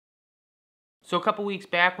So a couple weeks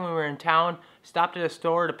back when we were in town, stopped at a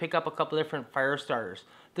store to pick up a couple different fire starters.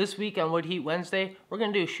 This week on Wood Heat Wednesday, we're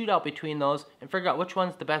going to do a shootout between those and figure out which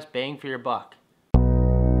one's the best bang for your buck.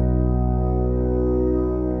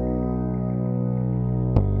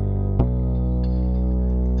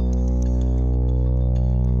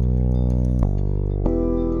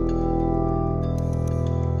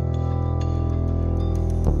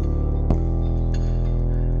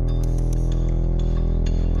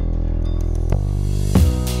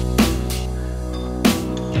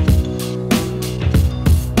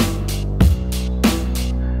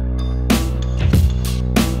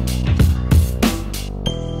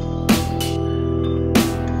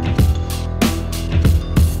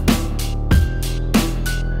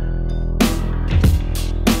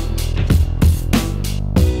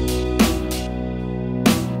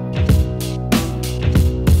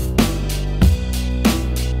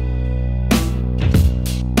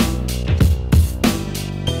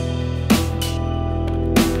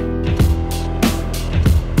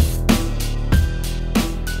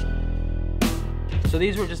 So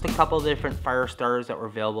these were just a couple of different fire starters that were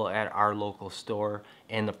available at our local store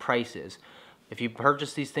and the prices. If you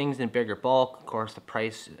purchase these things in bigger bulk, of course the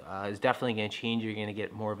price is definitely going to change. You're going to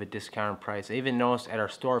get more of a discounted price. I even noticed at our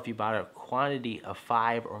store if you bought a quantity of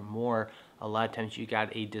 5 or more, a lot of times you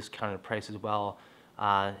got a discounted price as well,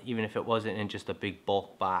 even if it wasn't in just a big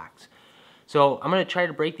bulk box. So I'm going to try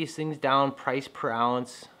to break these things down price per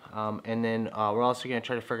ounce. And then we're also going to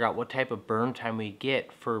try to figure out what type of burn time we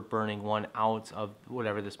get for burning 1 ounce of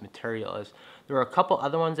whatever this material is. There were a couple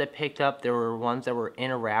other ones I picked up. There were ones that were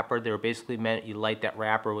in a wrapper. They were basically meant you light that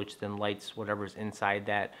wrapper, which then lights whatever's inside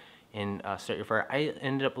that and start your fire. I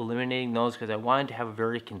ended up eliminating those because I wanted to have a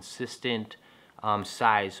very consistent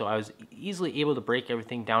size. So I was easily able to break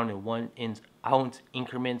everything down in 1 ounce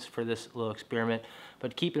increments for this little experiment.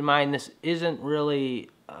 But keep in mind, this isn't really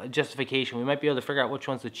justification. We might be able to figure out which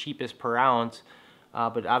one's the cheapest per ounce,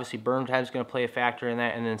 but obviously burn time is going to play a factor in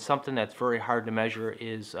that. And then something that's very hard to measure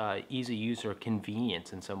is easy use or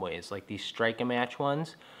convenience in some ways, like these Strike-A-Match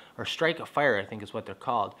ones, or Strike-A-Fire I think is what they're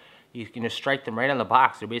called. You can just strike them right on the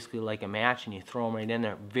box. They're basically like a match and you throw them right in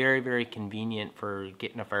there. Very, very convenient for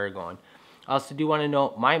getting a fire going. I also do want to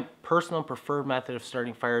note my personal preferred method of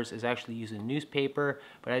starting fires is actually using newspaper,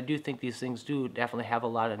 but I do think these things do definitely have a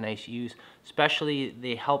lot of nice use. Especially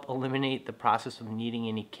they help eliminate the process of needing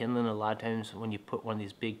any kindling. A lot of times when you put one of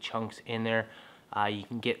these big chunks in there, you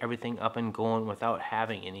can get everything up and going without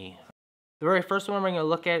having any. The very first one we're going to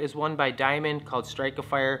look at is one by Dimond called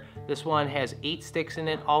Strike-A-Fire. This one has 8 sticks in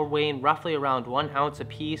it, all weighing roughly around 1 ounce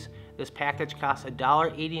apiece. This package costs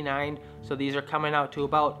 $1.89, so these are coming out to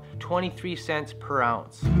about 23 cents per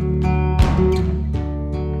ounce. The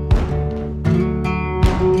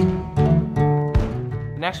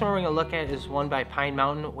next one we're going to look at is one by Pine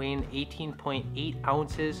Mountain, weighing 18.8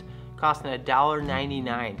 ounces, costing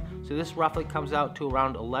 $1.99. So this roughly comes out to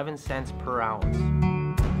around 11 cents per ounce.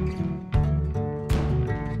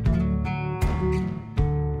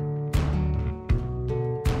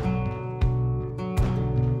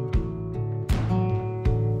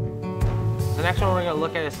 The next one we're going to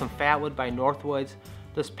look at is some Fatwood by Northwoods.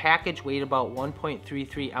 This package weighed about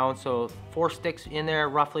 1.33 ounce, so 4 sticks in there,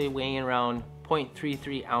 roughly weighing around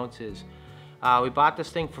 0.33 ounces. We bought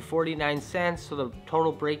this thing for 49 cents, so the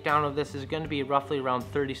total breakdown of this is going to be roughly around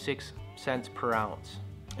 36 cents per ounce.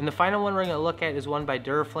 And the final one we're going to look at is one by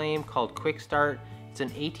Duraflame called Quickstart. It's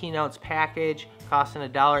an 18 ounce package, costing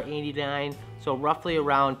 $1.89, so roughly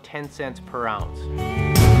around 10 cents per ounce.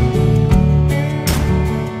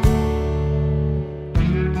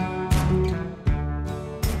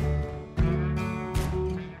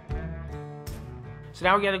 So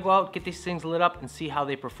now we gotta go out, get these things lit up and see how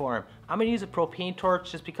they perform. I'm gonna use a propane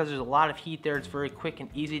torch just because there's a lot of heat there. It's very quick and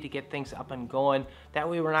easy to get things up and going. That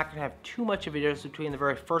way we're not gonna have too much of a difference between the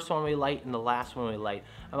very first one we light and the last one we light.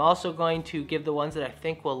 I'm also going to give the ones that I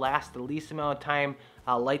think will last the least amount of time,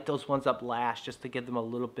 light those ones up last just to give them a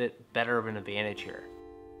little bit better of an advantage here.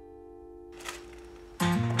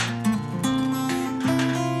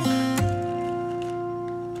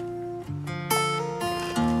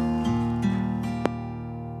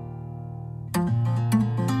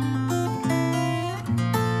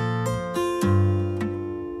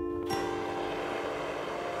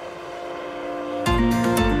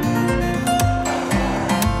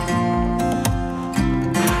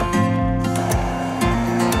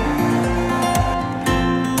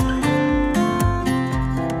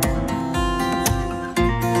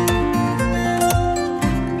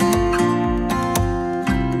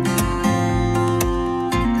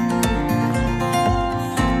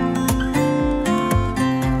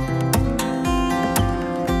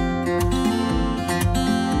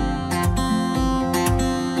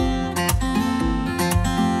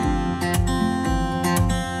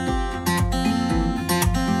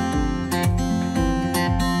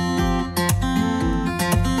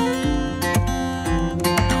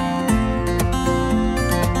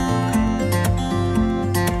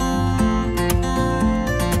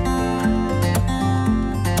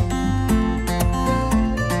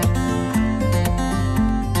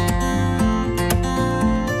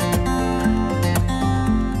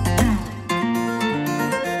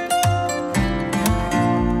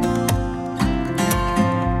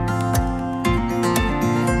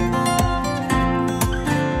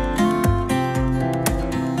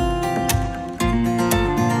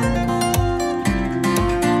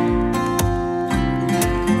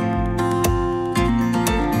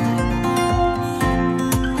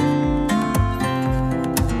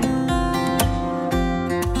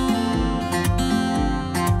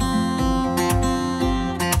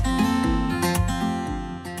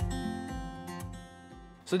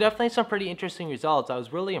 So definitely some pretty interesting results. I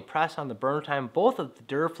was really impressed on the burn time, both of the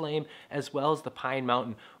Duraflame as well as the Pine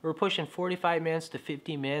Mountain. We were pushing 45 minutes to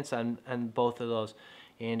 50 minutes on both of those.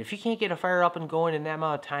 And if you can't get a fire up and going in that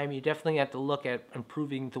amount of time, you definitely have to look at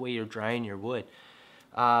improving the way you're drying your wood.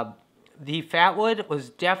 The Fatwood was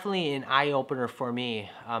definitely an eye-opener for me,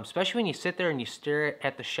 especially when you sit there and you stare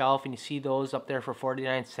at the shelf and you see those up there for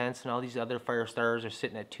 49 cents and all these other fire starters are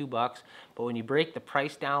sitting at $2. But when you break the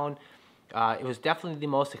price down, it was definitely the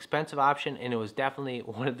most expensive option, and it was definitely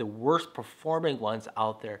one of the worst performing ones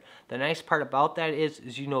out there. The nice part about that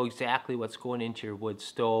is you know exactly what's going into your wood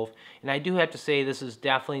stove. And I do have to say, this is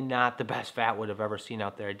definitely not the best Fatwood I've ever seen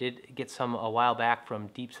out there. I did get some a while back from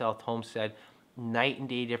Deep South Homestead. Night and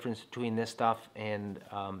day difference between this stuff and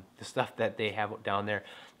the stuff that they have down there.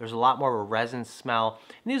 There's a lot more of a resin smell.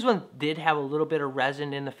 And these ones did have a little bit of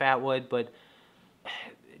resin in the Fatwood, but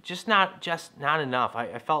just not enough.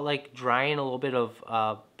 I felt like drying a little bit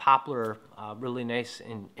of poplar, really nice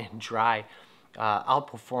and dry,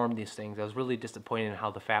 outperformed these things. I was really disappointed in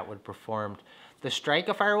how the Fatwood performed. The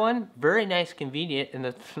Strike-A-Fire one, very nice, convenient, and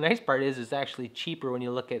the nice part is it's actually cheaper when you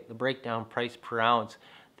look at the breakdown price per ounce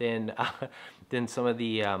than some of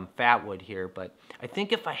the Fatwood here. But I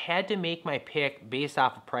think if I had to make my pick based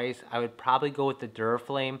off of price, I would probably go with the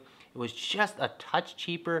Duraflame. It was just a touch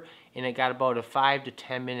cheaper, and it got about a 5 to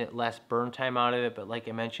 10 minute less burn time out of it. But like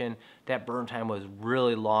I mentioned, that burn time was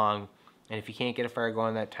really long, and if you can't get a fire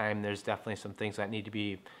going that time, there's definitely some things that need to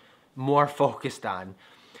be more focused on.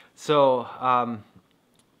 So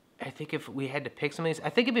I think if we had to pick some of these, I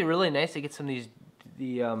think it'd be really nice to get some of these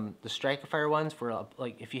the Strike-A-Fire ones for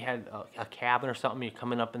like if you had a cabin or something, you're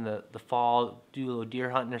coming up in the fall, do a little deer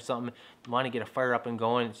hunting or something, you want to get a fire up and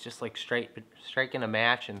going. It's just like striking a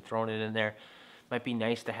match and throwing it in there. Might be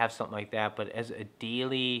nice to have something like that, but as a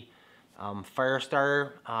daily fire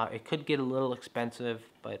starter, it could get a little expensive.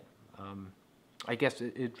 But I guess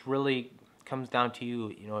it really comes down to you.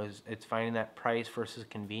 You know, it's finding that price versus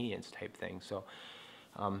convenience type thing. So.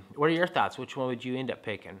 What are your thoughts? Which one would you end up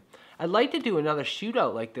picking? I'd like to do another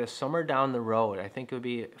shootout like this somewhere down the road. I think it would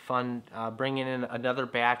be fun bringing in another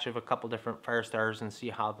batch of a couple different fire starters and see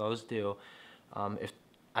how those do. If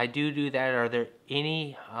I do that, are there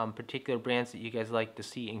any particular brands that you guys like to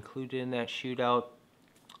see included in that shootout?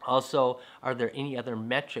 Also, are there any other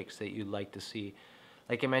metrics that you'd like to see?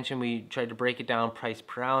 Like I mentioned, we tried to break it down price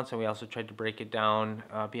per ounce, and we also tried to break it down,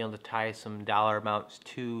 be able to tie some dollar amounts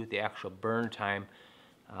to the actual burn time.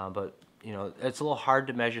 But you know, it's a little hard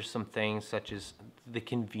to measure some things such as the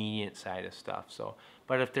convenient side of stuff. So,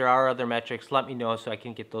 but if there are other metrics, let me know so I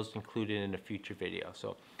can get those included in a future video.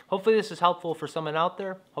 So hopefully this is helpful for someone out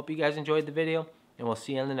there. Hope you guys enjoyed the video, and we'll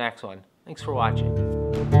see you in the next one. Thanks for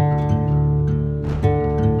watching.